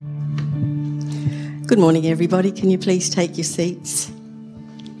Good morning, everybody. Can you please take your seats?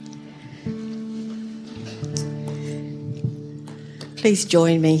 Please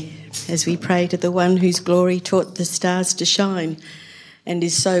join me as we pray to the one whose glory taught the stars to shine and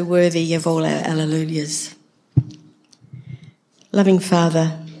is so worthy of all our alleluias. Loving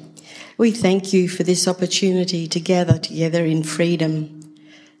Father, we thank you for this opportunity to gather together in freedom,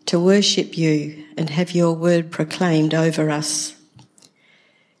 to worship you and have your word proclaimed over us.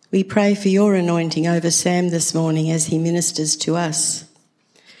 We pray for your anointing over Sam this morning as he ministers to us.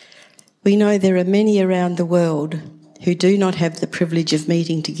 We know there are many around the world who do not have the privilege of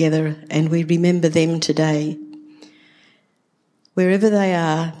meeting together, and we remember them today. Wherever they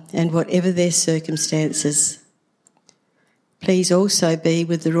are and whatever their circumstances, please also be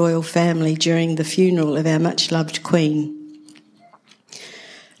with the royal family during the funeral of our much-loved Queen.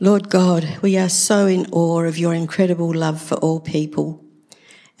 Lord God, we are so in awe of your incredible love for all people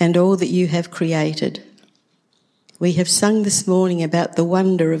and all that you have created. We have sung this morning about the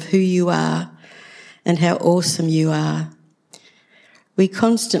wonder of who you are and how awesome you are. We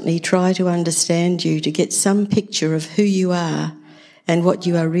constantly try to understand you, to get some picture of who you are and what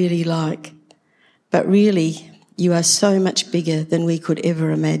you are really like. But really, you are so much bigger than we could ever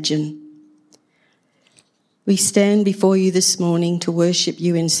imagine. We stand before you this morning to worship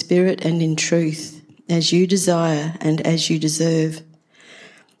you in spirit and in truth, as you desire and as you deserve.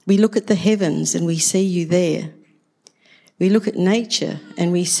 We look at the heavens and we see you there. We look at nature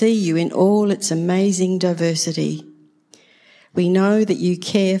and we see you in all its amazing diversity. We know that you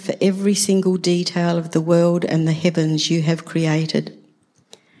care for every single detail of the world and the heavens you have created.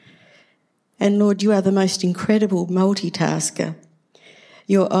 And Lord, you are the most incredible multitasker.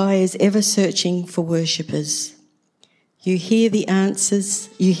 Your eye is ever searching for worshippers. You hear the answers,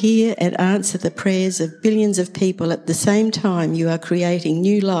 you hear and answer the prayers of billions of people at the same time you are creating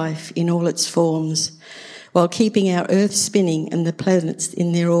new life in all its forms, while keeping our earth spinning and the planets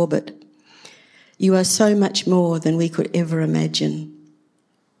in their orbit. You are so much more than we could ever imagine.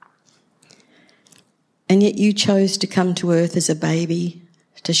 And yet you chose to come to earth as a baby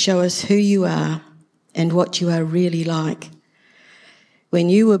to show us who you are and what you are really like. When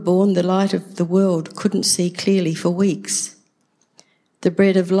you were born, the light of the world couldn't see clearly for weeks. The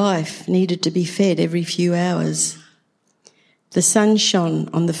bread of life needed to be fed every few hours. The sun shone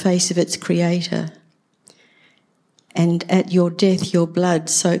on the face of its creator, and at your death your blood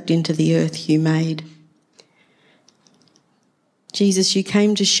soaked into the earth you made. Jesus, you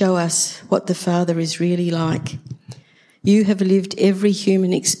came to show us what the Father is really like. You have lived every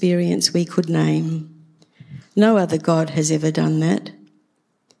human experience we could name. No other God has ever done that.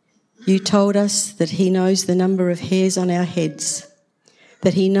 You told us that he knows the number of hairs on our heads,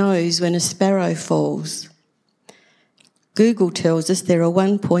 that he knows when a sparrow falls. Google tells us there are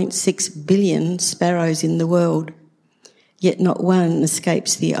 1.6 billion sparrows in the world, yet not one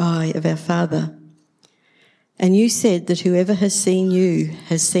escapes the eye of our Father. And you said that whoever has seen you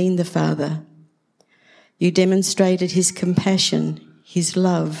has seen the Father. You demonstrated his compassion, his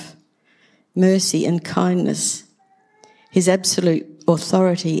love, mercy and kindness, his absolute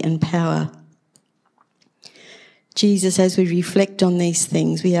authority and power. Jesus, as we reflect on these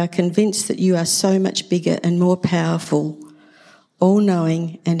things, we are convinced that you are so much bigger and more powerful,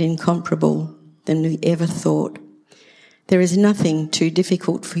 all-knowing and incomparable than we ever thought. There is nothing too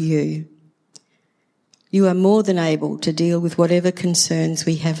difficult for you. You are more than able to deal with whatever concerns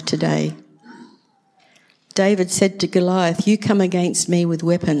we have today. David said to Goliath, "You come against me with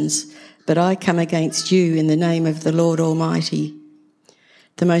weapons, but I come against you in the name of the Lord Almighty,"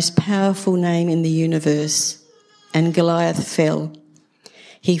 the most powerful name in the universe. And Goliath fell.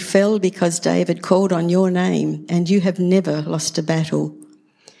 He fell because David called on your name, and you have never lost a battle.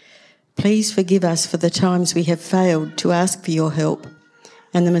 Please forgive us for the times we have failed to ask for your help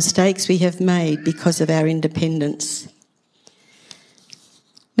and the mistakes we have made because of our independence.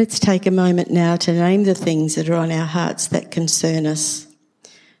 Let's take a moment now to name the things that are on our hearts that concern us,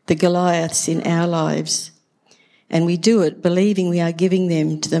 the Goliaths in our lives, and we do it believing we are giving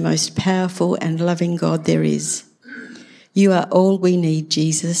them to the most powerful and loving God there is. You are all we need,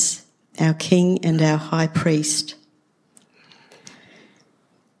 Jesus, our King and our High Priest.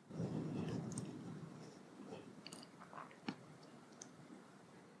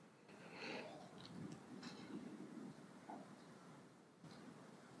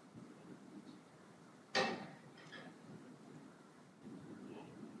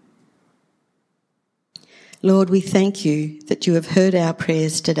 Lord, we thank you that you have heard our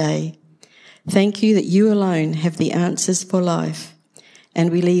prayers today. Thank you that you alone have the answers for life, and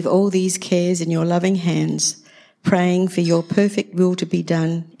we leave all these cares in your loving hands, praying for your perfect will to be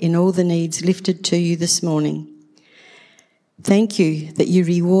done in all the needs lifted to you this morning. Thank you that you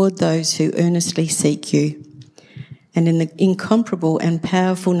reward those who earnestly seek you. And in the incomparable and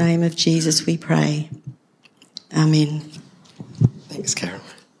powerful name of Jesus we pray. Amen. Thanks, Karen.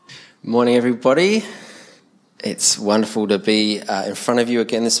 Morning, everybody. It's wonderful to be in front of you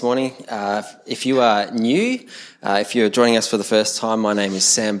again this morning. If you are new, if you're joining us for the first time, my name is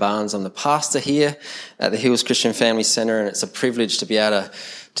Sam Barnes. I'm the pastor here at the Hills Christian Family Centre, and it's a privilege to be able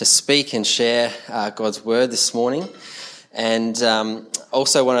to speak and share God's Word this morning. And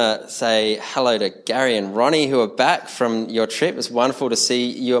also want to say hello to Gary and Ronnie, who are back from your trip. It's wonderful to see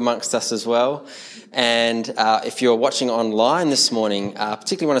you amongst us as well. And if you're watching online this morning,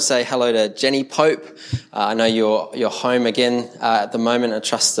 particularly want to say hello to Jenny Pope. I know you're home again at the moment. I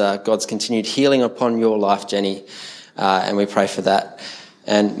trust God's continued healing upon your life, Jenny, and we pray for that.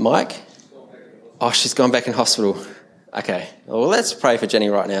 And Mike? Oh, she's gone back in hospital. Okay, well, let's pray for Jenny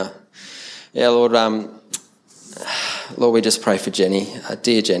right now. Yeah, Lord, Lord, we just pray for Jenny,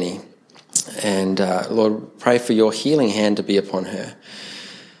 dear Jenny, and Lord, pray for your healing hand to be upon her.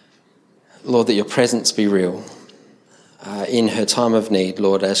 Lord, that your presence be real in her time of need,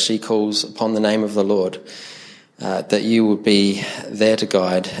 Lord, as she calls upon the name of the Lord, that you would be there to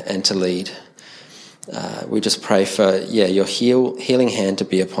guide and to lead. We just pray for, your healing hand to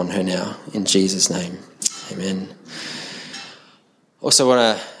be upon her now, in Jesus' name. Amen. Also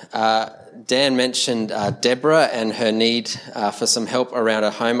want to... Dan mentioned Deborah and her need for some help around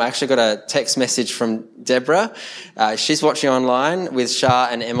her home. I actually got a text message from Deborah. She's watching online with Shah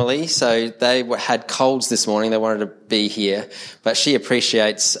and Emily, so they had colds this morning. They wanted to be here, but she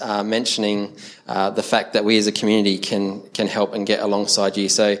appreciates mentioning the fact that we as a community can help and get alongside you.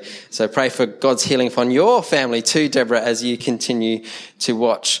 So pray for God's healing upon your family too, Deborah, as you continue to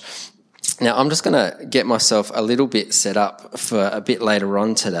watch. Now, I'm just going to get myself a little bit set up for a bit later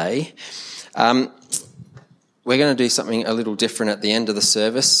on today. We're going to do something a little different at the end of the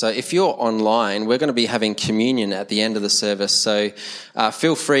service. So if you're online, we're going to be having communion at the end of the service. So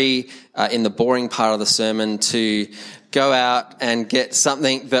feel free in the boring part of the sermon to go out and get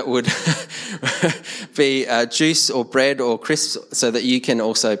something that would be juice or bread or crisps so that you can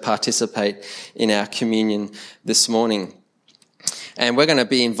also participate in our communion this morning. And we're going to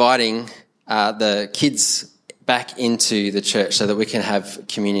be inviting the kids back into the church so that we can have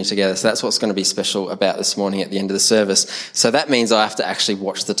communion together. So that's what's going to be special about this morning at the end of the service. So that means I have to actually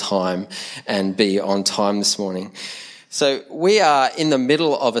watch the time and be on time this morning. So we are in the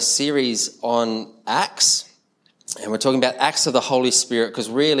middle of a series on Acts, and we're talking about Acts of the Holy Spirit because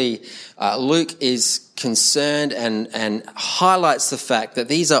really Luke is concerned and highlights the fact that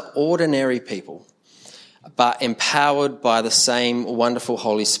these are ordinary people, but empowered by the same wonderful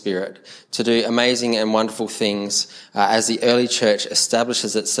Holy Spirit to do amazing and wonderful things as the early church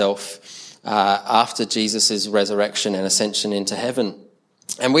establishes itself after Jesus' resurrection and ascension into heaven.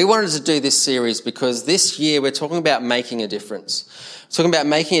 And we wanted to do this series because this year we're talking about making a difference. We're talking about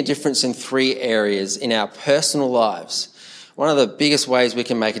making a difference in 3 areas in our personal lives. One of the biggest ways we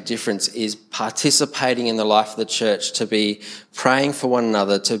can make a difference is participating in the life of the church, to be praying for one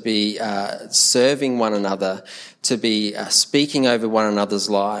another, to be serving one another, to be speaking over one another's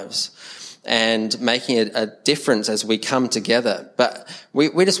lives and making a difference as we come together. But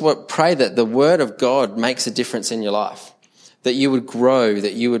we just pray that the Word of God makes a difference in your life, that you would grow,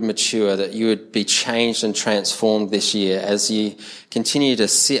 that you would mature, that you would be changed and transformed this year as you continue to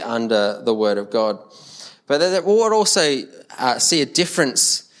sit under the Word of God. But that we would also see a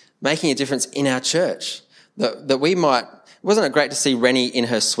difference, making a difference in our church. That we might, wasn't it great to see Rennie in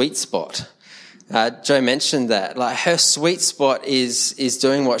her sweet spot? Joe mentioned that. Like, her sweet spot is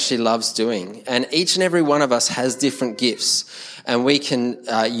doing what she loves doing. And each and every one of us has different gifts. And we can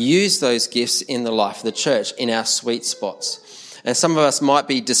use those gifts in the life of the church, in our sweet spots. And some of us might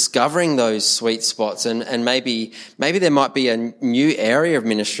be discovering those sweet spots, and maybe there might be a new area of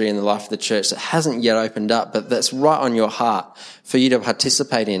ministry in the life of the church that hasn't yet opened up, but that's right on your heart for you to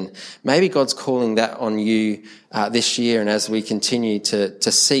participate in. Maybe God's calling that on you this year, and as we continue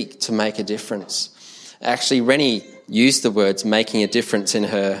to seek to make a difference. Actually, Rennie used the words making a difference in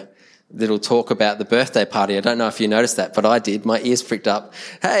her little talk about the birthday party. I don't know if you noticed that, but I did. My ears pricked up.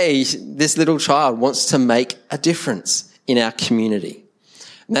 Hey, this little child wants to make a difference in our community.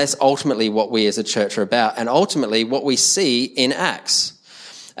 And that's ultimately what we as a church are about, and ultimately what we see in Acts.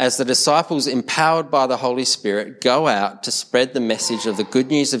 As the disciples, empowered by the Holy Spirit, go out to spread the message of the good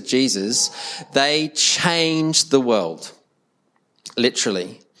news of Jesus, they change the world,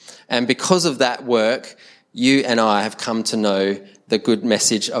 literally. And because of that work, you and I have come to know the good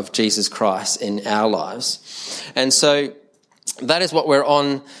message of Jesus Christ in our lives. And so that is what we're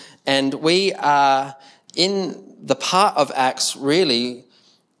on, and we are in the part of Acts really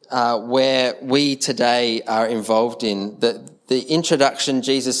where we today are involved in. The introduction,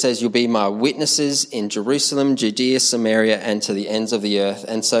 Jesus says, you'll be my witnesses in Jerusalem, Judea, Samaria, and to the ends of the earth.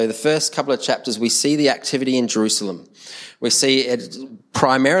 And so the first couple of chapters, we see the activity in Jerusalem. We see it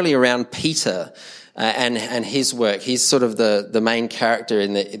primarily around Peter and his work. He's sort of the main character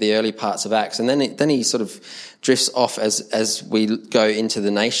in the early parts of Acts. And then he sort of drifts off as we go into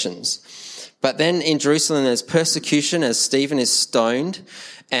the nations. But then in Jerusalem, there's persecution as Stephen is stoned,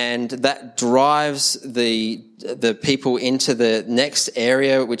 and that drives the people into the next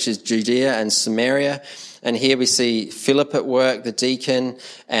area, which is Judea and Samaria. And here we see Philip at work, the deacon,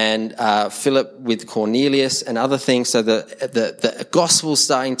 and Philip with Cornelius and other things. So the gospel's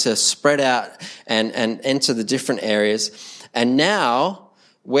starting to spread out and enter the different areas. And now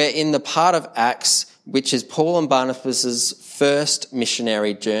we're in the part of Acts, which is Paul and Barnabas's first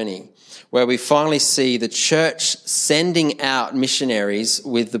missionary journey, where we finally see the church sending out missionaries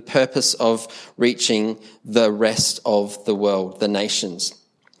with the purpose of reaching the rest of the world, the nations.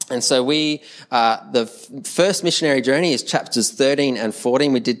 And so the first missionary journey is chapters 13 and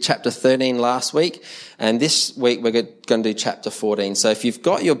 14. We did chapter 13 last week, and this week we're going to do chapter 14. So if you've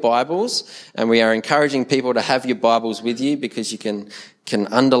got your Bibles, and we are encouraging people to have your Bibles with you because you can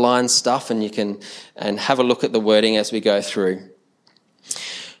underline stuff and you can have a look at the wording as we go through.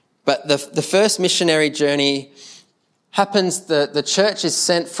 But the first missionary journey happens, the church is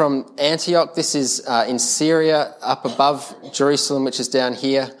sent from Antioch. This is in Syria, up above Jerusalem, which is down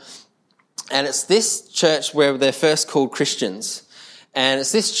here. And it's this church where they're first called Christians. And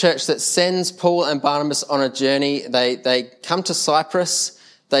it's this church that sends Paul and Barnabas on a journey. They come to Cyprus,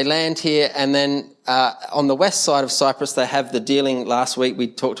 they land here, and then on the west side of Cyprus, they have the dealing last week we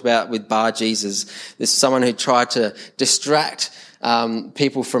talked about with Bar Jesus. There's someone who tried to distract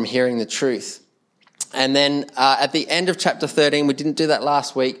people from hearing the truth. And then at the end of chapter 13, we didn't do that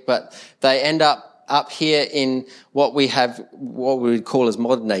last week, but they end up here in what we would call as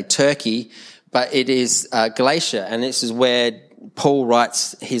modern day Turkey, but it is Galatia, and this is where Paul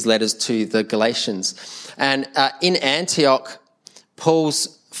writes his letters to the Galatians. And in Antioch,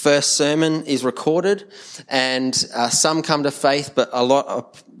 Paul's first sermon is recorded, and some come to faith, but a lot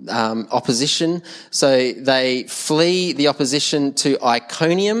of opposition. So they flee the opposition to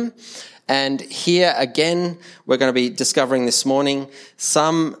Iconium. And here again, we're going to be discovering this morning,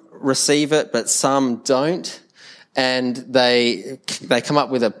 some receive it, but some don't. And they come up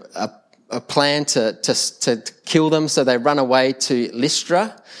with a plan to kill them. So they run away to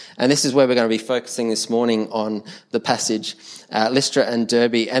Lystra. And this is where we're going to be focusing this morning on the passage, Lystra and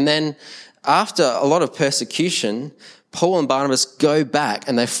Derbe. And then after a lot of persecution, Paul and Barnabas go back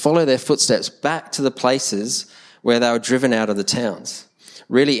and they follow their footsteps back to the places where they were driven out of the towns.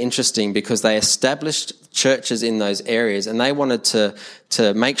 Really interesting, because they established churches in those areas, and they wanted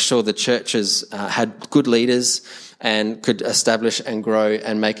to make sure the churches had good leaders and could establish and grow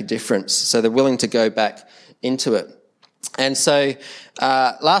and make a difference. So they're willing to go back into it. And so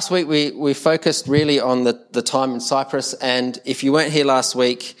last week we focused really on the time in Cyprus. And if you weren't here last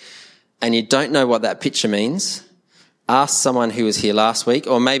week and you don't know what that picture means, ask someone who was here last week,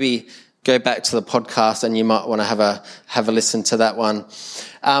 or maybe go back to the podcast and you might want to have a listen to that one.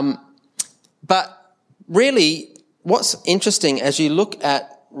 But really, what's interesting as you look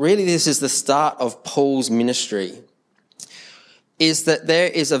at, really this is the start of Paul's ministry, is that there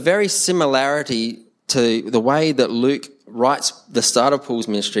is a very similarity to the way that Luke writes the start of Paul's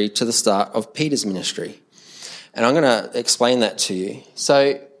ministry to the start of Peter's ministry. And I'm going to explain that to you.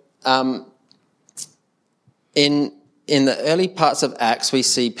 So in the early parts of Acts, we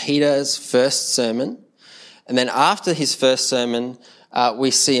see Peter's first sermon. And then after his first sermon,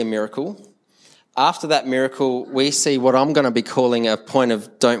 we see a miracle. After that miracle, we see what I'm going to be calling a point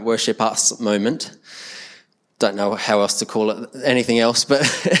of don't worship us moment. Don't know how else to call it, anything else, but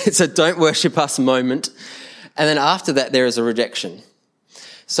it's a don't worship us moment. And then after that, there is a rejection.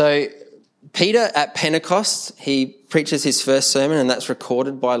 So Peter at Pentecost, he preaches his first sermon, and that's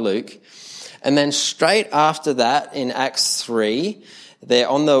recorded by Luke. And then straight after that, in Acts 3, they're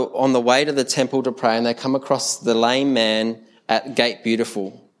on the way to the temple to pray, and they come across the lame man at Gate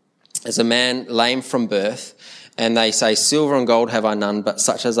Beautiful. There's a man lame from birth, and they say, "Silver and gold have I none, but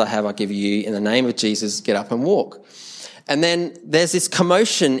such as I have I give you. In the name of Jesus, get up and walk." And then there's this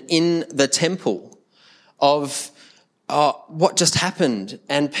commotion in the temple of what just happened.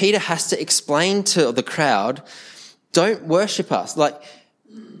 And Peter has to explain to the crowd, don't worship us. Like,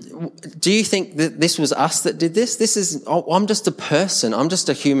 do you think that this was us that did this? I'm just a person. I'm just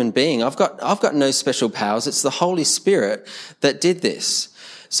a human being. I've got no special powers. It's the Holy Spirit that did this.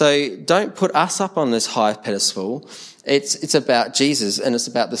 So don't put us up on this high pedestal. It's about Jesus, and it's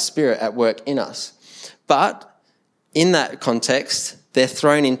about the Spirit at work in us. But in that context, they're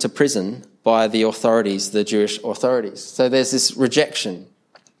thrown into prison by the authorities, the Jewish authorities. So there's this rejection.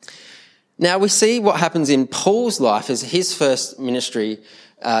 Now we see what happens in Paul's life as his first ministry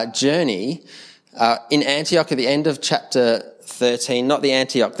journey in Antioch at the end of chapter 13, not the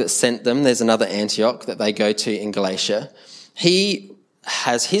Antioch that sent them, there's another Antioch that they go to in Galatia. He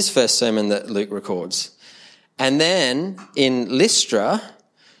has his first sermon that Luke records. And then in Lystra,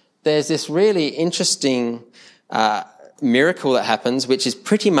 there's this really interesting miracle that happens, which is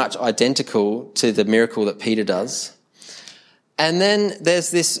pretty much identical to the miracle that Peter does. And then there's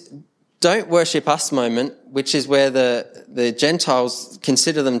this don't worship us moment, which is where the Gentiles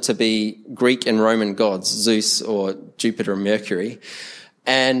consider them to be Greek and Roman gods, Zeus or Jupiter and Mercury.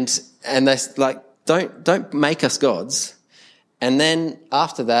 And they're like, don't make us gods. And then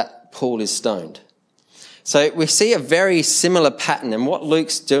after that, Paul is stoned. So we see a very similar pattern. And what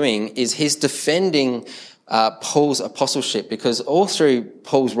Luke's doing is he's defending Paul's apostleship, because all through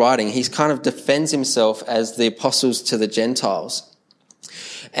Paul's writing, he's kind of defends himself as the apostles to the Gentiles.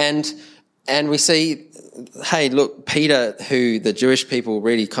 And we see, hey, look, Peter, who the Jewish people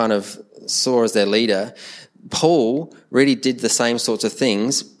really kind of saw as their leader, Paul really did the same sorts of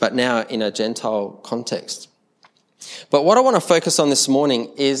things, but now in a Gentile context. But what I want to focus on this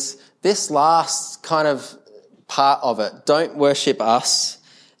morning is this last kind of part of it. Don't worship us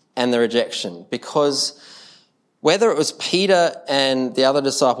and the rejection, because whether it was Peter and the other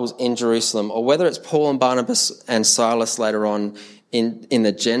disciples in Jerusalem, or whether it's Paul and Barnabas and Silas later on in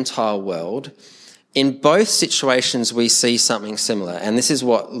the Gentile world, in both situations we see something similar. And this is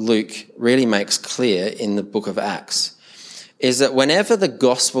what Luke really makes clear in the book of Acts, is that whenever the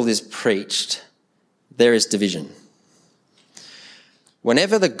gospel is preached, there is division.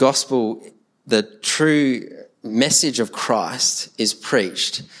 Whenever the gospel, the true message of Christ is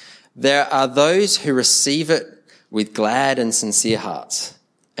preached, there are those who receive it with glad and sincere hearts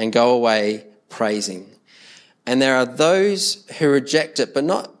and go away praising. And there are those who reject it, but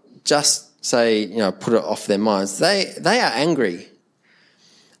not just say, put it off their minds. They are angry.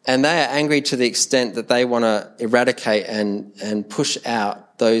 And they are angry to the extent that they want to eradicate and push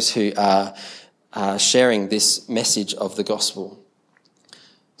out those who are sharing this message of the gospel.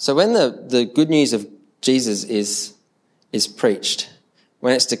 So when the good news of Jesus is preached,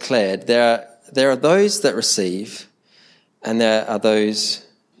 when it's declared, there are those that receive and there are those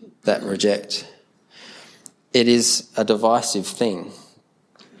that reject. It is a divisive thing.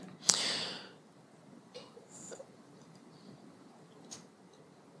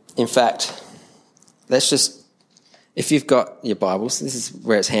 In fact, if you've got your Bibles, this is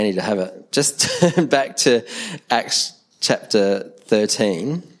where it's handy to have it. Just turn back to Acts chapter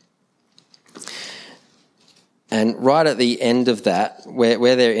 13. And right at the end of that,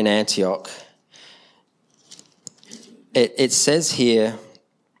 where they're in Antioch, it says here,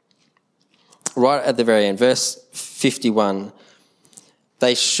 right at the very end, verse 51,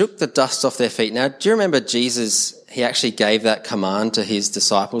 they shook the dust off their feet. Now, do you remember Jesus, he actually gave that command to his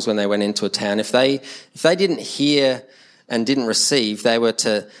disciples when they went into a town. If they didn't hear and didn't receive, they were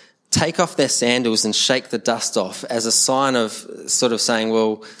to take off their sandals and shake the dust off as a sign of sort of saying,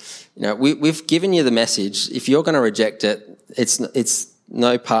 well, we've given you the message. If you're going to reject it, it's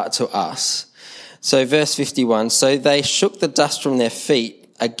no part to us. So verse 51, so they shook the dust from their feet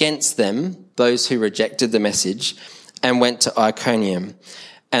against them, those who rejected the message, and went to Iconium.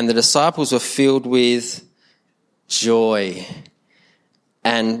 And the disciples were filled with joy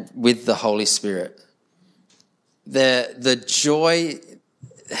and with the Holy Spirit. The joy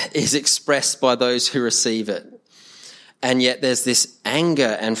is expressed by those who receive it. And yet there's this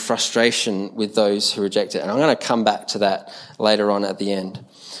anger and frustration with those who reject it. And I'm going to come back to that later on at the end.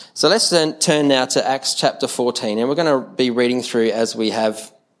 So let's then turn now to Acts chapter 14, and we're going to be reading through as we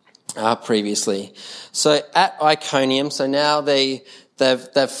have previously. So at Iconium, so now they've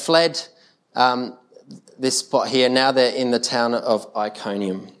fled this spot here. Now they're in the town of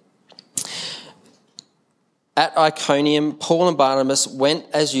Iconium. At Iconium, Paul and Barnabas went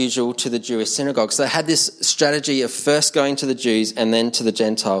as usual to the Jewish synagogues. They had this strategy of first going to the Jews and then to the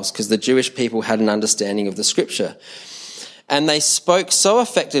Gentiles, because the Jewish people had an understanding of the scripture. And they spoke so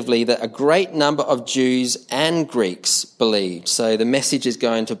effectively that a great number of Jews and Greeks believed. So the message is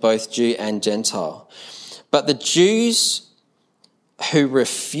going to both Jew and Gentile. But the Jews who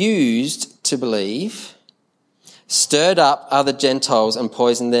refused to believe stirred up other Gentiles and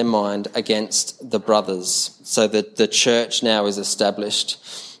poisoned their mind against the brothers. So that the church now is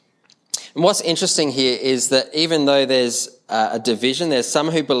established. And what's interesting here is that even though there's a division, there's some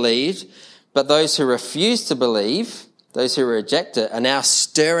who believed, but those who refuse to believe, those who reject it, are now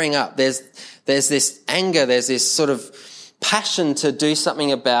stirring up. There's this anger, there's this sort of passion to do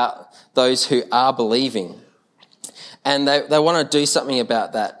something about those who are believing. And they want to do something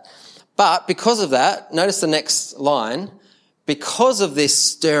about that. But because of that, notice the next line, because of this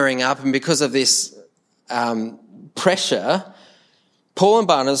stirring up and because of this pressure, Paul and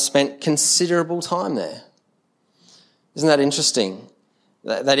Barnabas spent considerable time there. Isn't that interesting?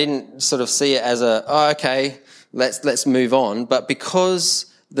 They didn't sort of see it as okay, let's move on. But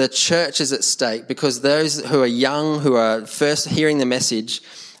because the church is at stake, because those who are young, who are first hearing the message,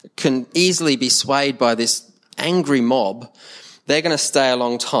 can easily be swayed by this angry mob, they're going to stay a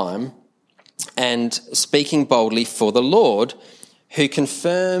long time and speaking boldly for the Lord, who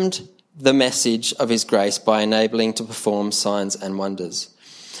confirmed the message of his grace by enabling to perform signs and wonders.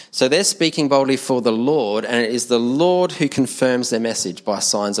 So they're speaking boldly for the Lord, and it is the Lord who confirms their message by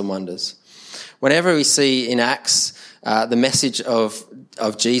signs and wonders. Whenever we see in Acts the message of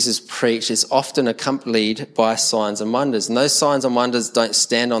Jesus preached, is often accompanied by signs and wonders. And those signs and wonders don't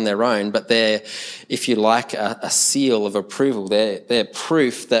stand on their own, but they're, if you like, a seal of approval. They're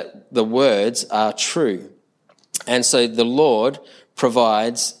proof that the words are true. And so the Lord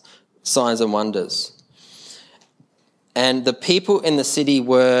provides signs and wonders. And the people in the city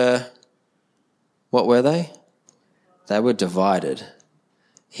were, what were they? They were divided.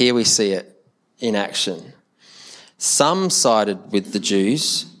 Here we see it in action. Some sided with the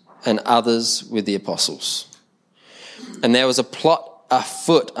Jews and others with the apostles. And there was a plot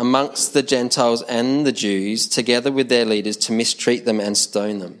afoot amongst the Gentiles and the Jews, together with their leaders, to mistreat them and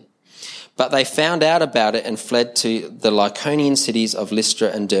stone them. But they found out about it and fled to the Lycaonian cities of Lystra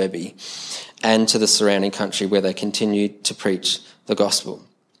and Derbe and to the surrounding country, where they continued to preach the gospel.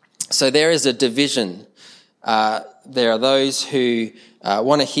 So there is a division. There are those who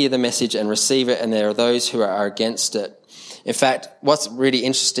want to hear the message and receive it, and there are those who are against it. In fact, what's really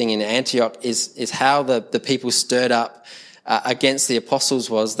interesting in Antioch is how the people stirred up against the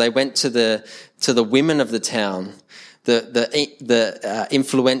apostles was they went to the women of the town, the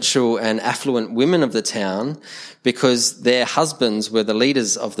influential and affluent women of the town, because their husbands were the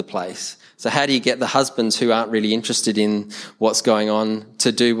leaders of the place. So how do you get the husbands who aren't really interested in what's going on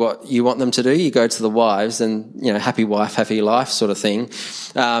to do what you want them to do? You go to the wives and, happy wife, happy life sort of thing.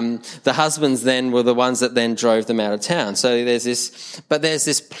 The husbands then were the ones that then drove them out of town. So there's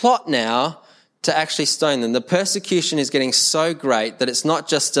this plot now to actually stone them. The persecution is getting so great that it's not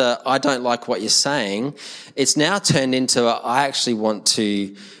just I don't like what you're saying. It's now turned into I actually want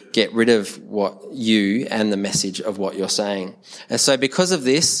to get rid of what you and the message of what you're saying. And so because of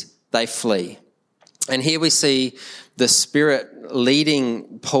this, they flee. And here we see the Spirit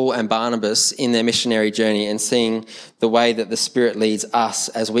leading Paul and Barnabas in their missionary journey and seeing the way that the Spirit leads us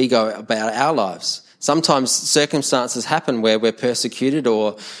as we go about our lives. Sometimes circumstances happen where we're persecuted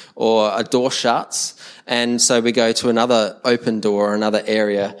or a door shuts, and so we go to another open door or another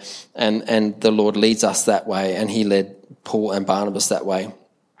area, and the Lord leads us that way, and he led Paul and Barnabas that way.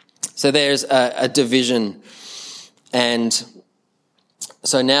 So there's a division. And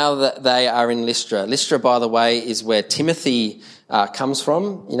so now that they are in Lystra. Lystra, by the way, is where Timothy comes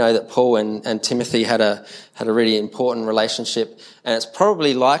from. You know that Paul and Timothy had a really important relationship, and it's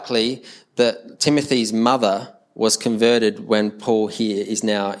probably likely that Timothy's mother was converted when Paul here is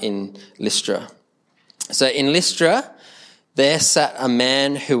now in Lystra. So in Lystra, there sat a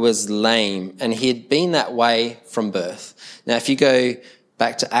man who was lame, and he had been that way from birth. Now, if you go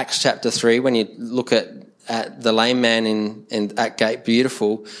back to Acts chapter 3, when you look at the lame man at Gate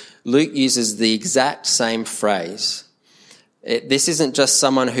Beautiful, Luke uses the exact same phrase. This isn't just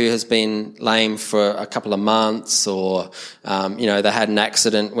someone who has been lame for a couple of months or, they had an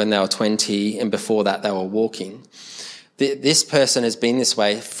accident when they were 20 and before that they were walking. This person has been this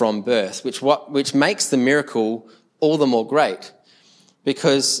way from birth, which makes the miracle all the more great,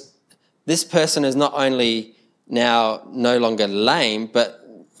 because this person is not only now no longer lame, but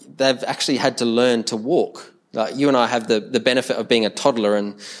they've actually had to learn to walk. Like you and I have the benefit of being a toddler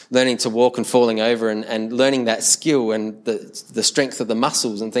and learning to walk and falling over and learning that skill and the strength of the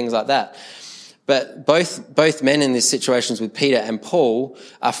muscles and things like that. But both men in these situations with Peter and Paul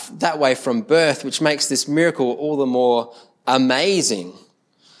are that way from birth, which makes this miracle all the more amazing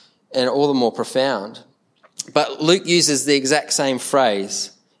and all the more profound. But Luke uses the exact same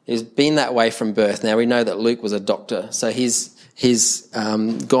phrase. He's been that way from birth. Now we know that Luke was a doctor, so his He's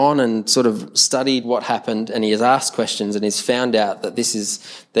gone and sort of studied what happened, and he has asked questions, and he's found out that this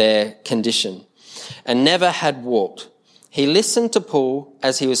is their condition. And never had walked. He listened to Paul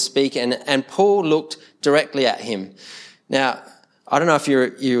as he was speaking, and Paul looked directly at him. Now, I don't know if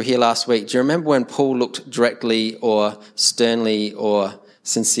you were here last week. Do you remember when Paul looked directly or sternly or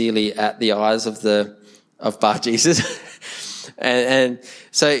sincerely at the eyes of Bar Jesus? and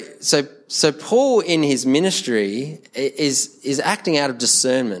so Paul in his ministry is acting out of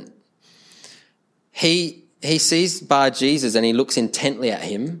discernment. He sees Bar Jesus and he looks intently at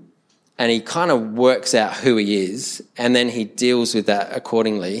him, and he kind of works out who he is, and then he deals with that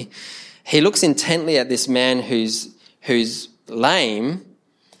accordingly. He looks intently at this man who's lame,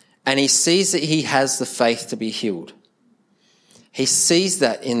 and he sees that he has the faith to be healed. He sees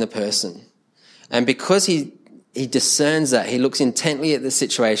that in the person. And because he discerns that, he looks intently at the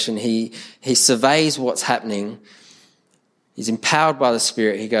situation, he surveys what's happening, he's empowered by the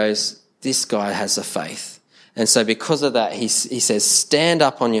Spirit, he goes, this guy has the faith. And so because of that, he says, stand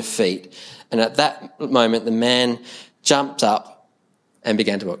up on your feet. And at that moment, the man jumped up and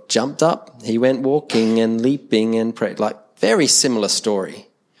began to walk. Jumped up, he went walking and leaping and prayed. Like, very similar story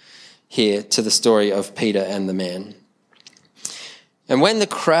here to the story of Peter and the man. And when the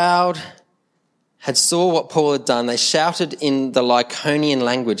crowd had saw what Paul had done, they shouted in the Lycaonian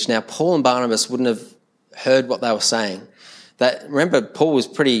language. Now, Paul and Barnabas wouldn't have heard what they were saying. Remember, Paul was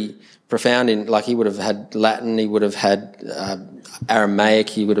pretty profound in, like, he would have had Latin, he would have had Aramaic,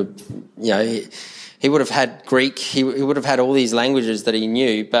 he would have, he would have had Greek, he would have had all these languages that he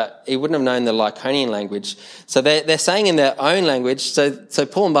knew, but he wouldn't have known the Lycaonian language. So they're saying in their own language, so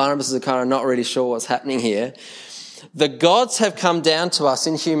Paul and Barnabas are kind of not really sure what's happening here. The gods have come down to us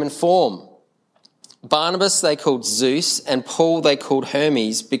in human form. Barnabas they called Zeus, and Paul they called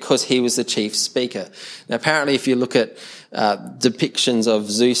Hermes because he was the chief speaker. Now apparently if you look at depictions of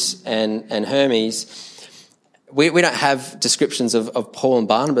Zeus and Hermes, we don't have descriptions of Paul and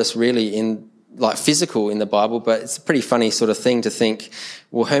Barnabas really in like physical in the Bible, but it's a pretty funny sort of thing to think,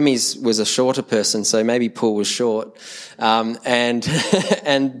 well, Hermes was a shorter person, so maybe Paul was short,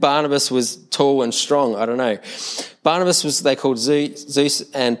 and Barnabas was tall and strong. I don't know. Barnabas they called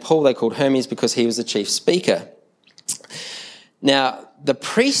Zeus, and Paul they called Hermes because he was the chief speaker. Now, the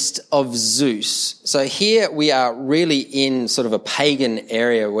priest of Zeus, so here we are really in sort of a pagan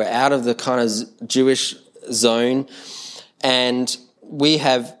area. We're out of the kind of Jewish zone, and we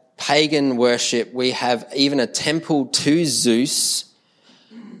have pagan worship. We have even a temple to Zeus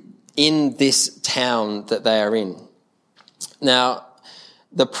in this town that they are in. Now,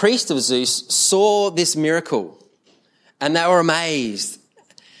 the priest of Zeus saw this miracle and they were amazed.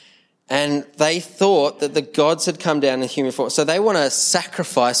 And they thought that the gods had come down in human form. So they want to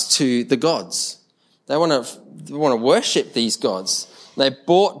sacrifice to the gods. They want to worship these gods. They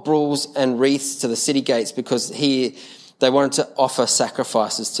brought bulls and wreaths to the city gates because they wanted to offer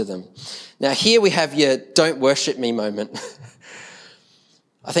sacrifices to them. Now here we have your don't worship me moment.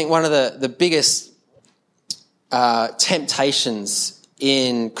 I think one of the biggest temptations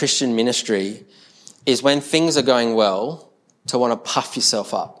in Christian ministry is when things are going well to want to puff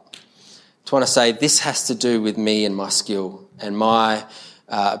yourself up, to want to say this has to do with me and my skill and my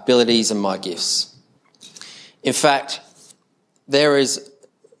abilities and my gifts. In fact, there is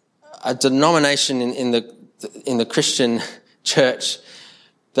a denomination in the Christian church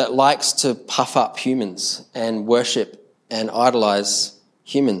that likes to puff up humans and worship and idolize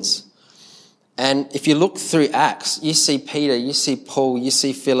humans. And if you look through Acts, you see Peter, you see Paul, you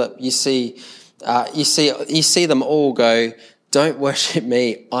see Philip, you see them all go, don't worship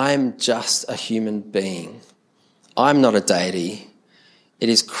me. I'm just a human being. I'm not a deity. It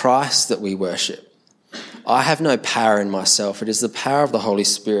is Christ that we worship. I have no power in myself. It is the power of the Holy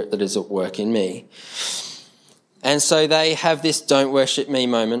Spirit that is at work in me. And so they have this don't worship me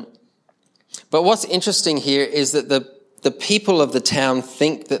moment. But what's interesting here is that the people of the town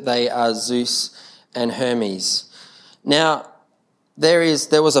think that they are Zeus and Hermes. Now, there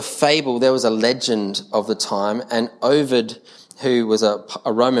was a fable, there was a legend of the time, and Ovid, who was a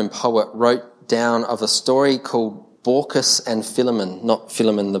Roman poet, wrote down of a story called Baucis and Philemon, not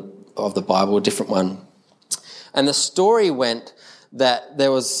Philemon of the Bible, a different one. And the story went that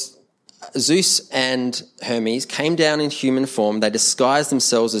there was Zeus and Hermes came down in human form. They disguised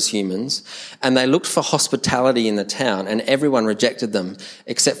themselves as humans and they looked for hospitality in the town, and everyone rejected them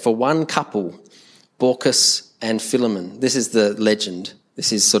except for one couple, Baucis and Philemon. This is the legend.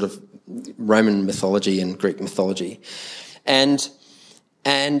 This is sort of Roman mythology and Greek mythology. And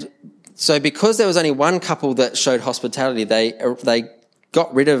so because there was only one couple that showed hospitality, they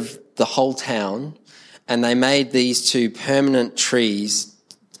got rid of the whole town and they made these two permanent trees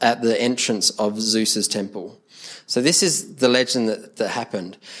at the entrance of Zeus's temple. So this is the legend that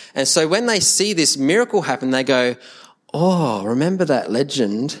happened. And so when they see this miracle happen, they go, oh, remember that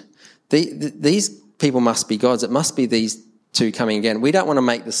legend? These people must be gods. It must be these two coming again. We don't want to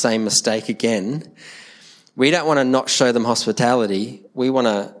make the same mistake again. We don't want to not show them hospitality. We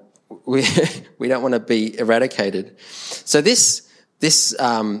don't want to be eradicated. So this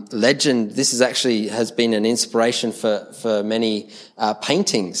legend, this is actually has been an inspiration for many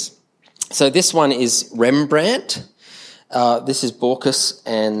paintings. So this one is Rembrandt. This is Baucis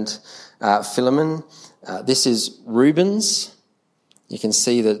and Philemon. This is Rubens. You can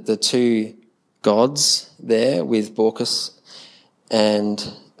see the two gods there with Baucis and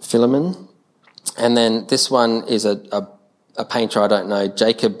Philemon. And then this one is a painter I don't know,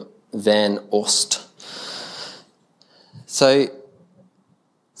 Jacob van Oost.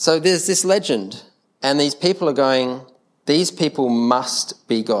 So there's this legend, and these people are going, these people must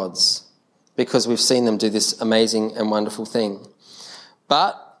be gods because we've seen them do this amazing and wonderful thing.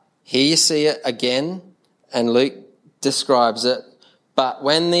 But here you see it again, and Luke describes it. But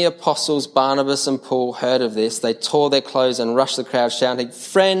when the apostles Barnabas and Paul heard of this, they tore their clothes and rushed the crowd shouting,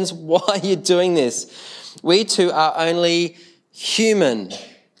 "Friends, why are you doing this? We too are only human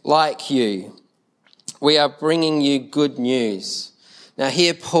like you. We are bringing you good news." Now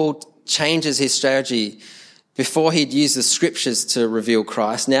here Paul changes his strategy. Before he'd used the scriptures to reveal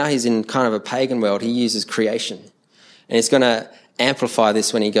Christ, now he's in kind of a pagan world. He uses creation. And he's going to amplify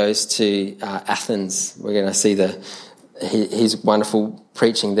this when he goes to Athens. We're going to see his wonderful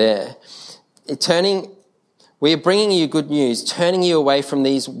preaching there. We are bringing you good news, turning you away from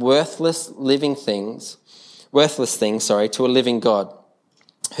these worthless things, to a living God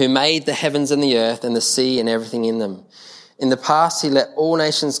who made the heavens and the earth and the sea and everything in them. In the past, he let all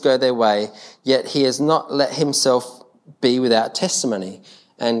nations go their way, yet he has not let himself be without testimony.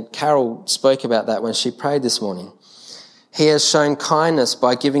 And Carol spoke about that when she prayed this morning. He has shown kindness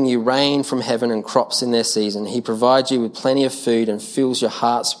by giving you rain from heaven and crops in their season. He provides you with plenty of food and fills your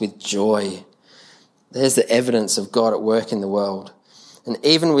hearts with joy. There's the evidence of God at work in the world. And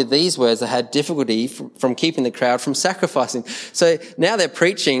even with these words, they had difficulty from keeping the crowd from sacrificing. So now they're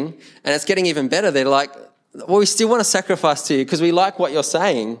preaching, and it's getting even better. They're like, well, we still want to sacrifice to you because we like what you're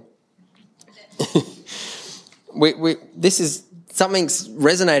saying. This is something's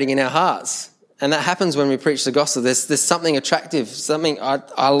resonating in our hearts. And that happens when we preach the gospel. There's something attractive, something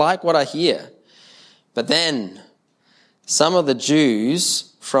I like what I hear. But then some of the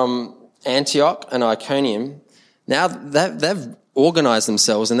Jews from Antioch and Iconium, now they've organised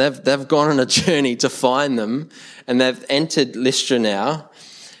themselves and they've gone on a journey to find them, and they've entered Lystra now.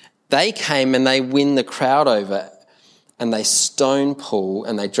 They came and they win the crowd over, and they stone Paul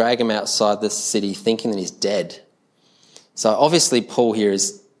and they drag him outside the city thinking that he's dead. So obviously Paul here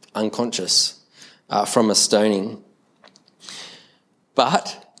is unconscious from a stoning.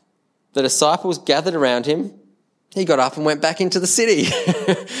 But the disciples gathered around him. He got up and went back into the city.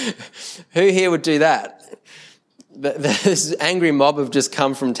 Who here would do that? This angry mob have just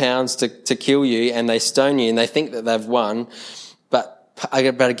come from towns to kill you, and they stone you and they think that they've won. But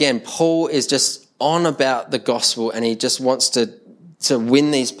again, Paul is just on about the gospel, and he just wants to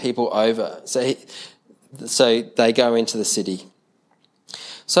win these people over. So they go into the city.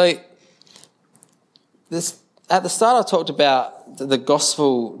 So at the start I talked about the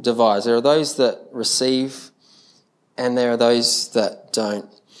gospel divides. There are those that receive and there are those that don't.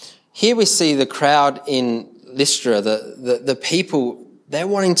 Here we see the crowd in Lystra, the people, they're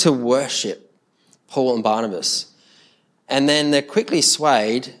wanting to worship Paul and Barnabas. And then they're quickly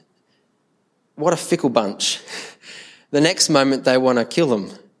swayed. What a fickle bunch. The next moment they want to kill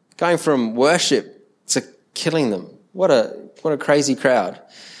them. Going from worship to killing them. What a crazy crowd.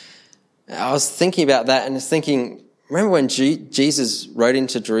 I was thinking about that and thinking, remember when Jesus rode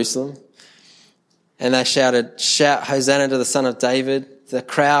into Jerusalem and they shouted, "Shout Hosanna to the Son of David." The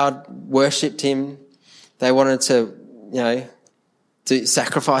crowd worshipped him. They wanted to, do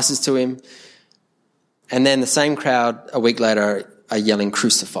sacrifices to him. And then the same crowd a week later are yelling,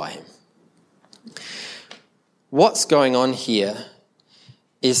 "Crucify him." What's going on here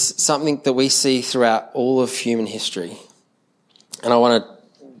is something that we see throughout all of human history. And I want to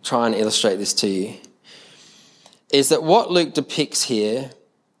try and illustrate this to you. Is that what Luke depicts here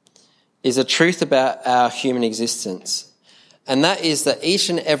is a truth about our human existence. And that is that each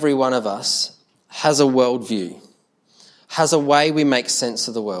and every one of us has a worldview, has a way we make sense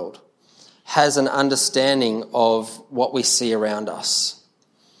of the world, has an understanding of what we see around us.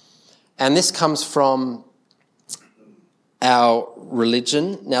 And this comes from our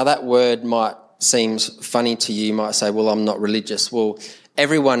religion. Now that word might seems funny to you, you might say, well, I'm not religious. Well,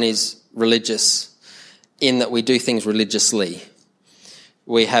 everyone is religious in that we do things religiously.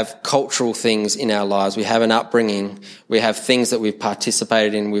 We have cultural things in our lives. We have an upbringing. We have things that we've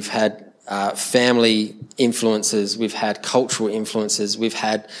participated in. We've had family influences. We've had cultural influences. We've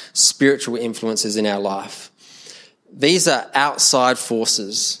had spiritual influences in our life. These are outside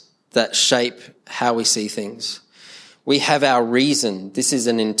forces that shape how we see things. We have our reason. This is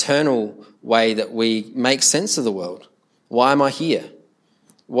an internal way that we make sense of the world. Why am I here?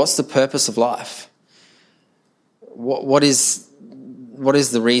 What's the purpose of life? What is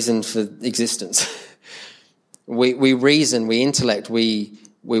the reason for existence? We reason, we intellect, we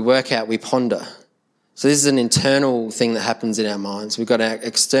work out, we ponder. So this is an internal thing that happens in our minds. We've got our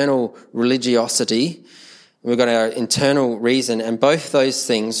external religiosity, we've got our internal reason, and both those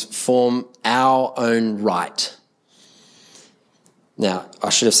things form our own right. Now, I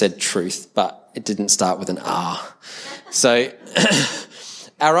should have said truth, but it didn't start with an R. So,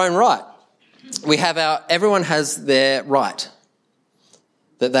 our own right. Everyone has their right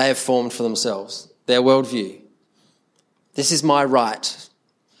that they have formed for themselves, their worldview. This is my right.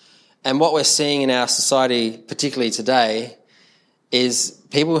 And what we're seeing in our society, particularly today, is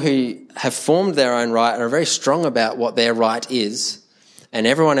people who have formed their own right and are very strong about what their right is, and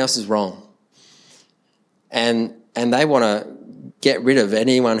everyone else is wrong. And they want to get rid of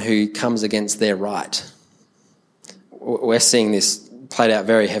anyone who comes against their right. We're seeing this played out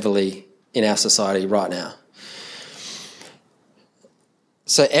very heavily in our society right now.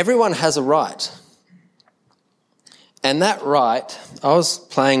 So everyone has a right. And that right, I was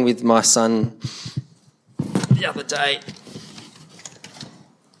playing with my son the other day,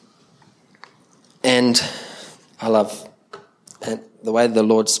 and I love the way the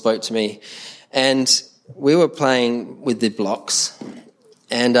Lord spoke to me. And we were playing with the blocks,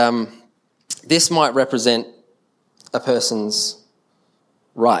 and this might represent a person's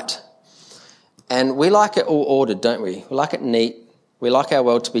right. And we like it all ordered, don't we? We like it neat. We like our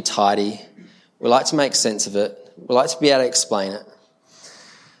world to be tidy. We like to make sense of it. We like to be able to explain it.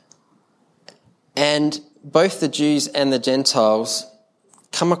 And both the Jews and the Gentiles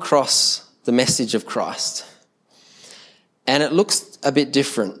come across the message of Christ. And it looks a bit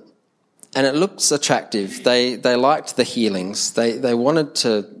different. And it looks attractive. They liked the healings. They wanted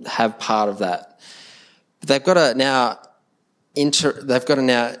to have part of that. But they've got to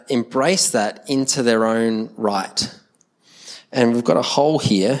now embrace that into their own right. And we've got a hole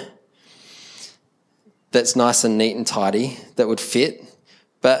here that's nice and neat and tidy that would fit.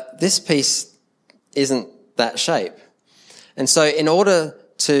 But this piece isn't that shape. And so in order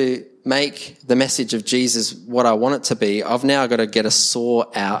to make the message of Jesus what I want it to be, I've now got to get a saw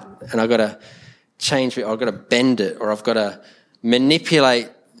out, and I've got to change it, or I've got to bend it, or I've got to manipulate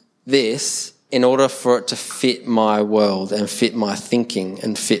this in order for it to fit my world and fit my thinking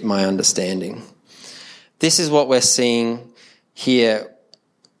and fit my understanding. This is what we're seeing here,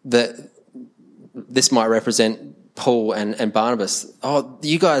 that this might represent Paul and Barnabas. Oh,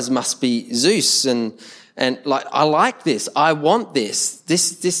 you guys must be Zeus, and like, I like this. I want this.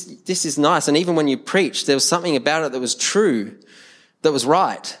 This is nice. And even when you preached, there was something about it that was true, that was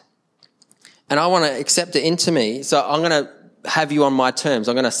right. And I want to accept it into me. So I'm going to have you on my terms.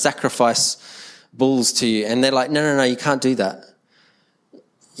 I'm going to sacrifice bulls to you. And they're like, no, you can't do that.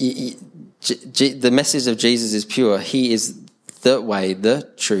 The message of Jesus is pure. He is the way,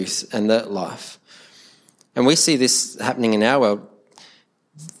 the truth, and the life. And we see this happening in our world.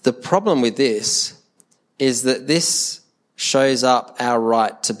 The problem with this is that this shows up our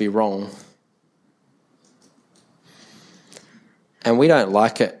right to be wrong. And we don't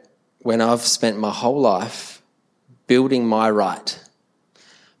like it when I've spent my whole life building my right,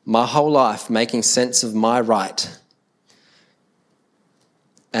 my whole life making sense of my right.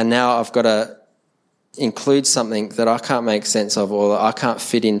 And now I've got to include something that I can't make sense of, or that I can't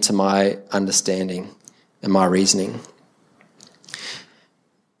fit into my understanding and my reasoning.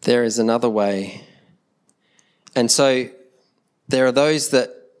 There is another way. And so there are those that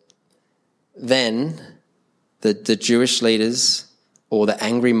then, the Jewish leaders or the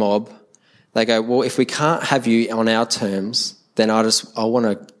angry mob, they go, well, if we can't have you on our terms, then I want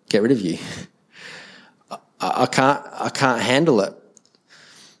to get rid of you. I can't handle it.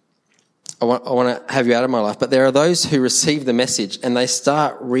 I want to have you out of my life. But there are those who receive the message and they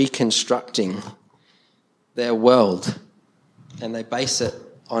start reconstructing their world, and they base it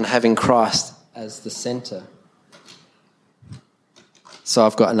on having Christ as the centre. So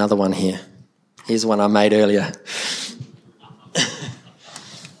I've got another one here. Here's one I made earlier.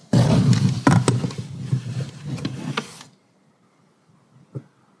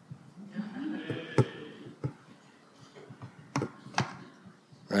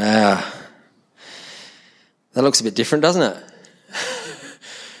 That looks a bit different, doesn't it?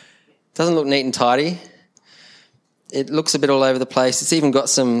 Doesn't look neat and tidy. It looks a bit all over the place. It's even got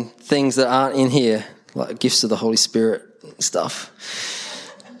some things that aren't in here, like gifts of the Holy Spirit and stuff.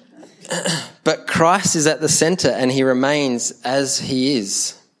 But Christ is at the centre, and he remains as he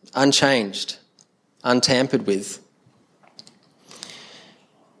is, unchanged, untampered with.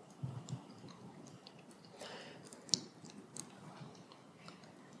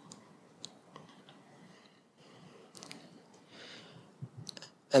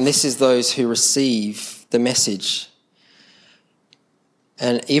 And this is those who receive the message.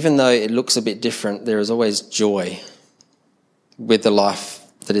 And even though it looks a bit different, there is always joy with the life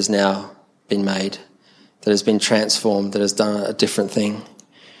that has now been made, that has been transformed, that has done a different thing.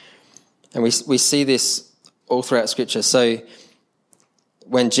 And we see this all throughout Scripture. So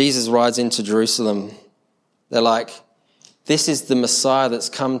when Jesus rides into Jerusalem, they're like, this is the Messiah that's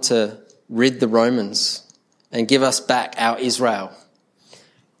come to rid the Romans and give us back our Israel.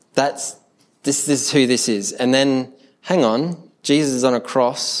 This is who this is. And then, hang on, Jesus is on a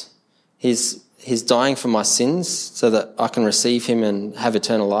cross. He's dying for my sins so that I can receive him and have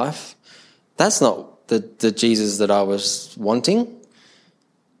eternal life. That's not the Jesus that I was wanting.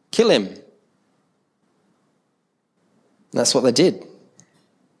 Kill him. That's what they did,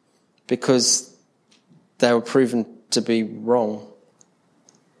 because they were proven to be wrong.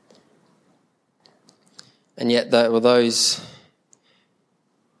 And yet there were those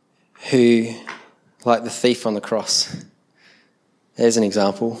who, like the thief on the cross, there's an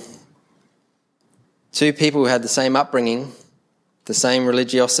example. Two people who had the same upbringing, the same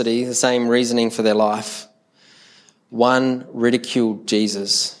religiosity, the same reasoning for their life. One ridiculed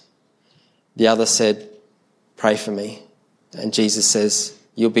Jesus. The other said, pray for me. And Jesus says,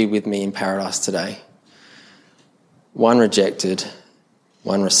 you'll be with me in paradise today. One rejected,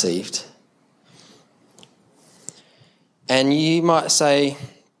 one received. And you might say,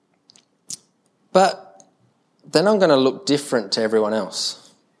 but then I'm going to look different to everyone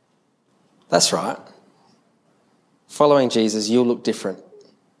else. That's right. Following Jesus, you'll look different.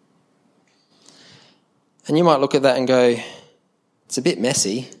 And you might look at that and go, it's a bit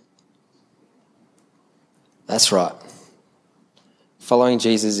messy. That's right. Following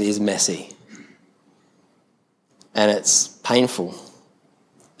Jesus is messy. And it's painful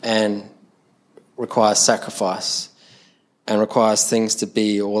and requires sacrifice and requires things to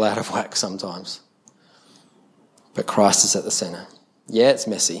be all out of whack sometimes. But Christ is at the centre. Yeah, it's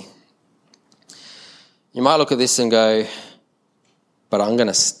messy. You might look at this and go, but I'm going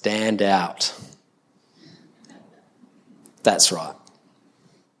to stand out. That's right.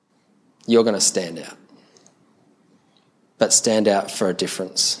 You're going to stand out. But stand out for a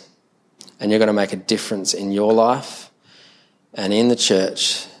difference. And you're going to make a difference in your life and in the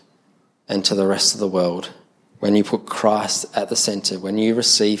church and to the rest of the world when you put Christ at the centre, when you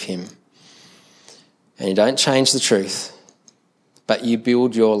receive him. And you don't change the truth, but you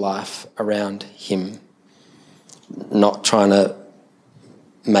build your life around him, not trying to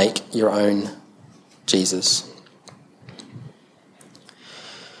make your own Jesus.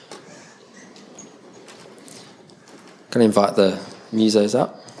 I'm going to invite the musos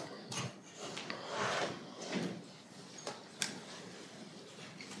up.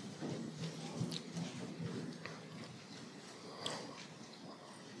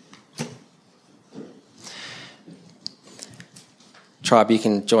 Tribe, you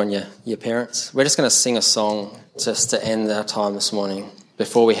can join your parents. We're just going to sing a song just to end our time this morning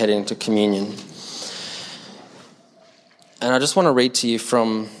before we head into communion. And I just want to read to you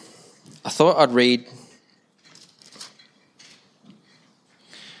I thought I'd read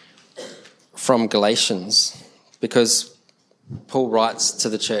from Galatians, because Paul writes to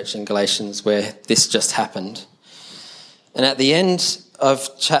the church in Galatians where this just happened. And at the end of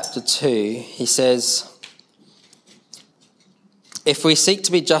chapter 2, he says, if we seek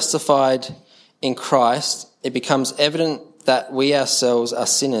to be justified in Christ, it becomes evident that we ourselves are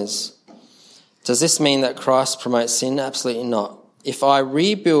sinners. Does this mean that Christ promotes sin? Absolutely not. If I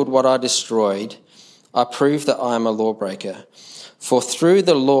rebuild what I destroyed, I prove that I am a lawbreaker. For through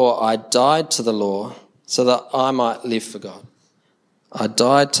the law I died to the law so that I might live for God. I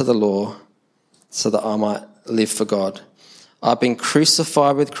died to the law so that I might live for God. I've been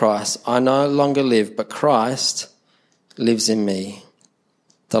crucified with Christ. I no longer live, but Christ lives in me.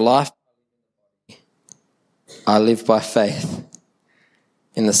 The life I live by faith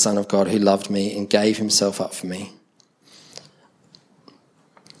in the Son of God who loved me and gave himself up for me.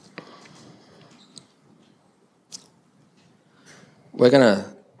 We're going to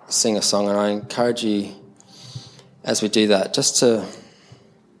sing a song, and I encourage you as we do that just to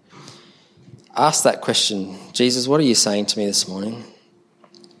ask that question. Jesus, what are you saying to me this morning?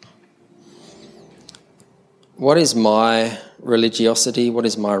 What is my religiosity? What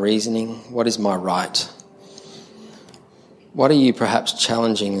is my reasoning? What is my right? What are you perhaps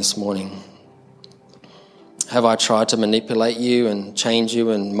challenging this morning? Have I tried to manipulate you and change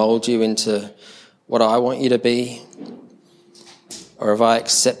you and mould you into what I want you to be? Or have I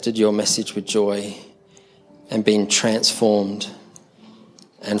accepted your message with joy and been transformed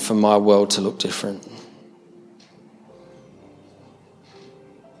and for my world to look different?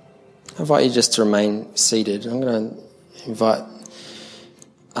 I invite you just to remain seated. I'm going to invite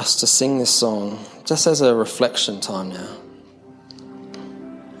us to sing this song just as a reflection time now.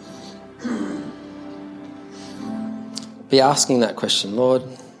 Be asking that question, Lord,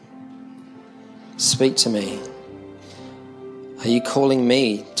 speak to me. Are you calling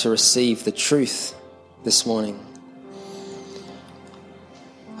me to receive the truth this morning?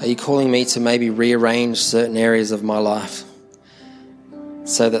 Are you calling me to maybe rearrange certain areas of my life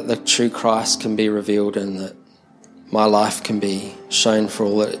so that the true Christ can be revealed and that my life can be shown for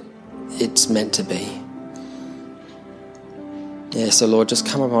all that it's meant to be? Yeah, so Lord, just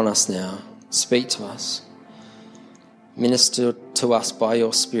come upon us now. Speak to us. Minister to us by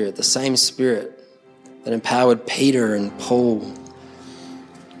your Spirit, the same Spirit that empowered Peter and Paul.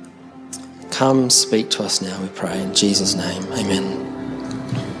 Come speak to us now, we pray, in Jesus' name. Amen.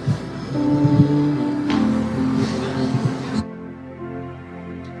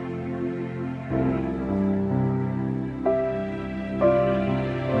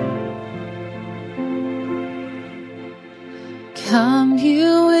 Come,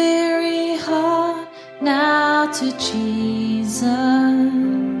 you weary heart, now to Jesus.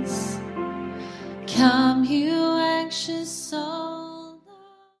 Come, you anxious soul,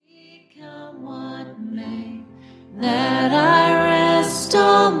 come what may, that I rest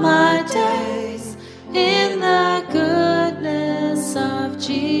all my days in the goodness of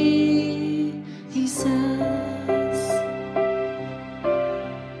Jesus.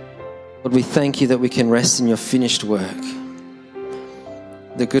 Lord, we thank you that we can rest in your finished work.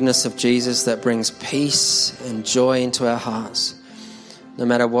 The goodness of Jesus that brings peace and joy into our hearts. No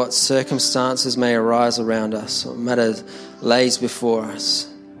matter what circumstances may arise around us, or matter lays before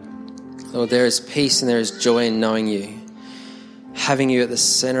us. Lord, there is peace and there is joy in knowing you, having you at the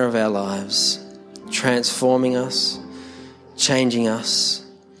center of our lives, transforming us, changing us,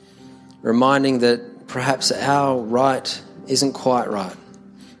 reminding that perhaps our right isn't quite right,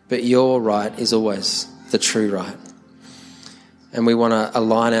 but your right is always the true right. And we want to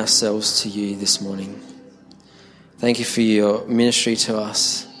align ourselves to you this morning. Thank you for your ministry to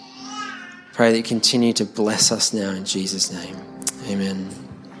us. Pray that you continue to bless us now in Jesus' name. Amen.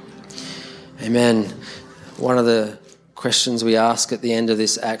 Amen. One of the questions we ask at the end of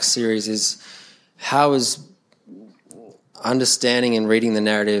this Acts series is, how has understanding and reading the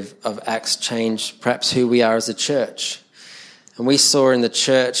narrative of Acts changed perhaps who we are as a church? And we saw in the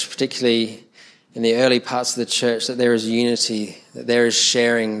church, particularly in the early parts of the church, that there is unity, that there is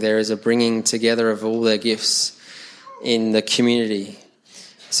sharing, there is a bringing together of all their gifts in the community.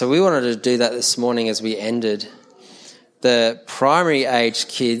 So we wanted to do that this morning as we ended. The primary age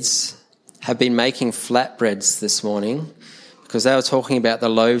kids have been making flatbreads this morning because they were talking about the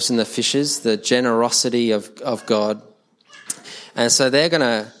loaves and the fishes, the generosity of God. And so they're going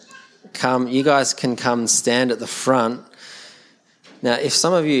to come, you guys can come stand at the front. Now, if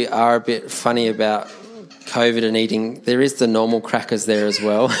some of you are a bit funny about COVID and eating, there is the normal crackers there as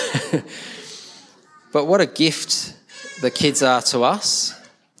well. But what a gift the kids are to us,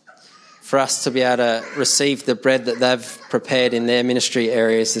 for us to be able to receive the bread that they've prepared in their ministry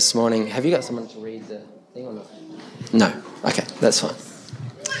areas this morning. Have you got someone to read the thing or not? No. Okay, that's fine.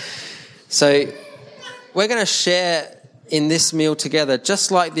 So we're going to share in this meal together,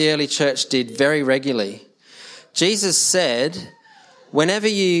 just like the early church did very regularly. Jesus said, whenever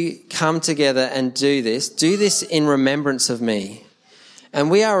you come together and do this in remembrance of me. And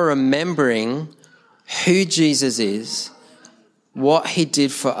we are remembering who Jesus is, what he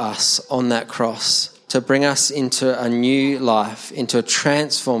did for us on that cross to bring us into a new life, into a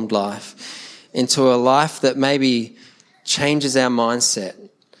transformed life, into a life that maybe changes our mindset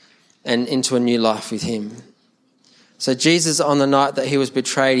and into a new life with him. So Jesus, on the night that he was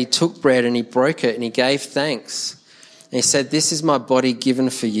betrayed, he took bread and he broke it and he gave thanks. And he said, "This is my body given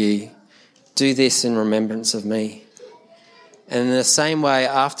for you. Do this in remembrance of me." And in the same way,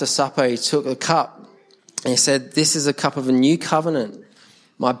 after supper, he took a cup and he said, "This is a cup of a new covenant,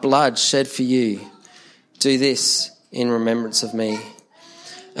 my blood shed for you. Do this in remembrance of me."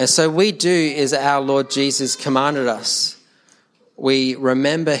 And so we do as our Lord Jesus commanded us. We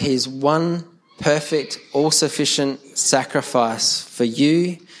remember his one perfect, all-sufficient sacrifice for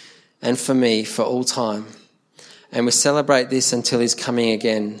you and for me for all time. And we celebrate this until he's coming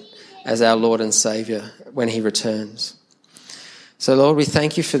again as our Lord and Saviour when he returns. So, Lord, we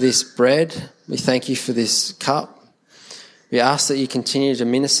thank you for this bread. We thank you for this cup. We ask that you continue to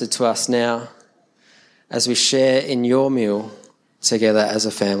minister to us now as we share in your meal together as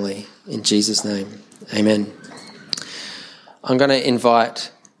a family. In Jesus' name, amen. I'm going to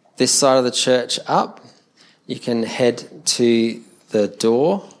invite this side of the church up. You can head to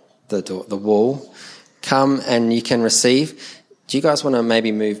the wall. Come and you can receive. Do you guys want to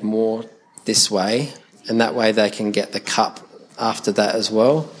maybe move more this way? And that way they can get the cup after that as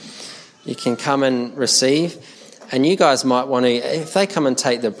well. You can come and receive. And you guys might want to, if they come and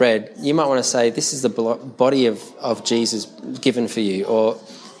take the bread, you might want to say, this is the body of Jesus given for you, or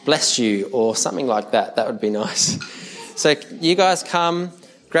bless you, or something like that. That would be nice. So you guys come,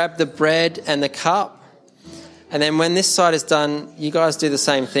 grab the bread and the cup, and then when this side is done, you guys do the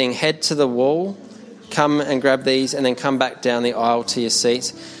same thing. Head to the wall, come and grab these, and then come back down the aisle to your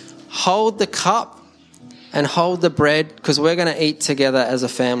seats. Hold the cup and hold the bread, because we're going to eat together as a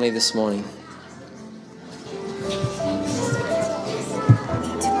family this morning.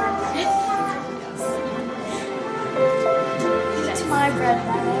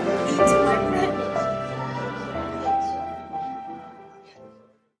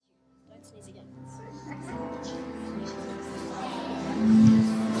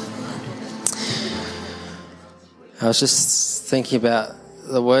 I was just thinking about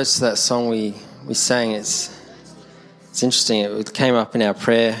the words to that song we sang. It's interesting. It came up in our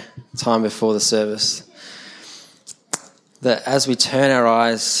prayer time before the service. That as we turn our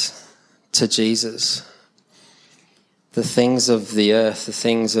eyes to Jesus, the things of the earth, the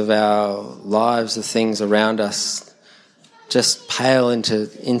things of our lives, the things around us just pale into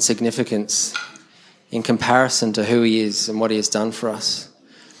insignificance in comparison to who he is and what he has done for us.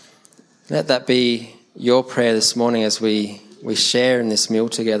 Let that be your prayer this morning as we share in this meal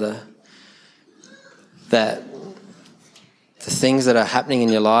together, that the things that are happening in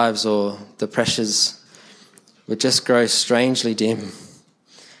your lives or the pressures would just grow strangely dim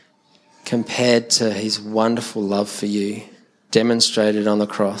compared to his wonderful love for you, demonstrated on the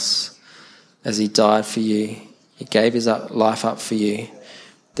cross as he died for you. He gave his life up for you,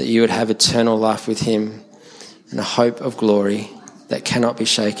 that you would have eternal life with him and a hope of glory that cannot be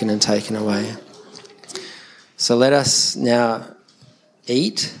shaken and taken away. So let us now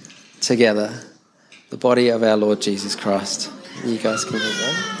eat together the body of our Lord Jesus Christ. You guys can eat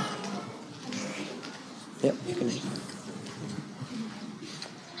that. Yep, you can eat.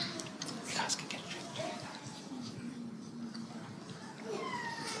 You guys can get a drink.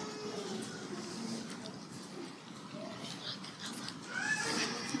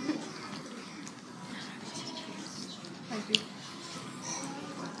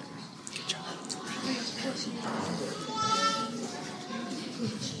 Good job.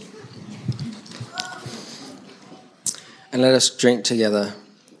 And let us drink together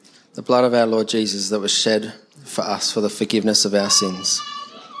the blood of our Lord Jesus that was shed for us for the forgiveness of our sins.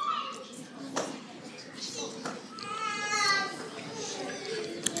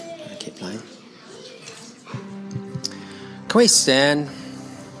 Keep playing. Can we stand?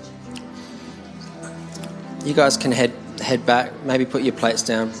 You guys can head back, maybe put your plates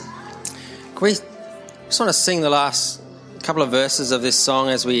down. Can we just want to sing the last couple of verses of this song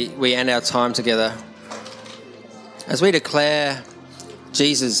as we end our time together, as we declare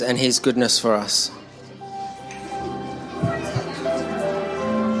Jesus and his goodness for us.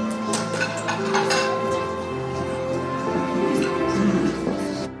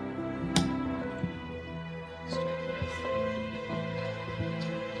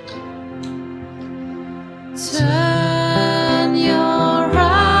 Turn your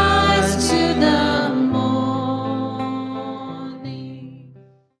eyes to the morning.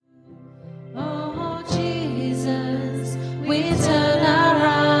 Oh, Jesus, we turn our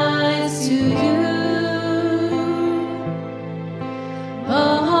eyes to you.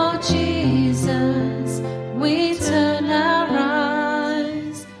 Oh, Jesus, we turn our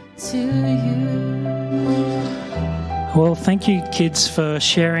eyes to you. Well, thank you, kids, for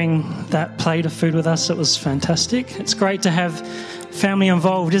sharing that plate of food with us. It was fantastic. It's great to have family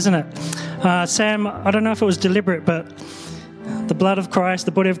involved, isn't it? Sam, I don't know if it was deliberate, but the blood of Christ,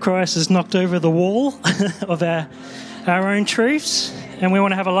 the body of Christ, has knocked over the wall of our own truths, and we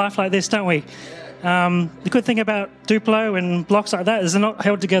want to have a life like this, don't we? The good thing about Duplo and blocks like that is they're not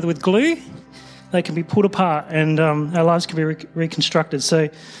held together with glue. They can be pulled apart, and our lives can be reconstructed. So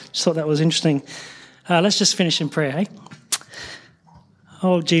just thought that was interesting. Let's just finish in prayer, hey?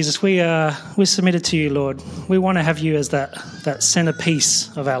 Oh, Jesus, we're submitted to you, Lord. We want to have you as that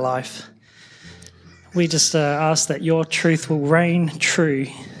centerpiece of our life. We just ask that your truth will reign true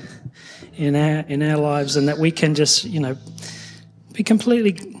in our lives, and that we can just, be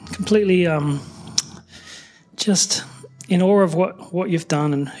completely just in awe of what you've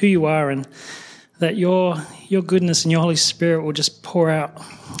done and who you are, and that your goodness and your Holy Spirit will just pour out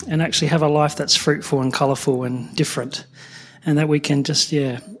and actually have a life that's fruitful and colourful and different, and that we can just,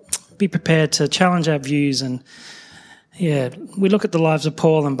 be prepared to challenge our views. And, we look at the lives of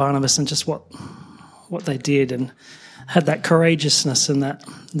Paul and Barnabas and just what they did, and had that courageousness and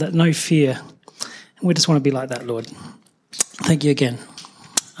that no fear. And we just want to be like that, Lord. Thank you again.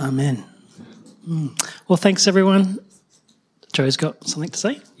 Amen. Well, thanks, everyone. Joe's got something to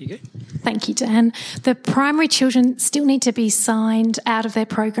say. You go. Thank you, Dan. The primary children still need to be signed out of their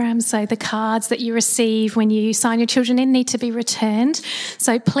programs, so the cards that you receive when you sign your children in need to be returned.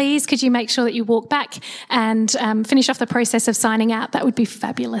 So please, could you make sure that you walk back and finish off the process of signing out? That would be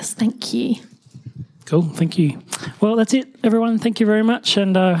fabulous. Thank you. Cool, thank you. Well, that's it, everyone. Thank you very much,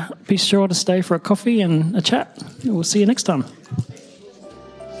 and be sure to stay for a coffee and a chat. We'll see you next time.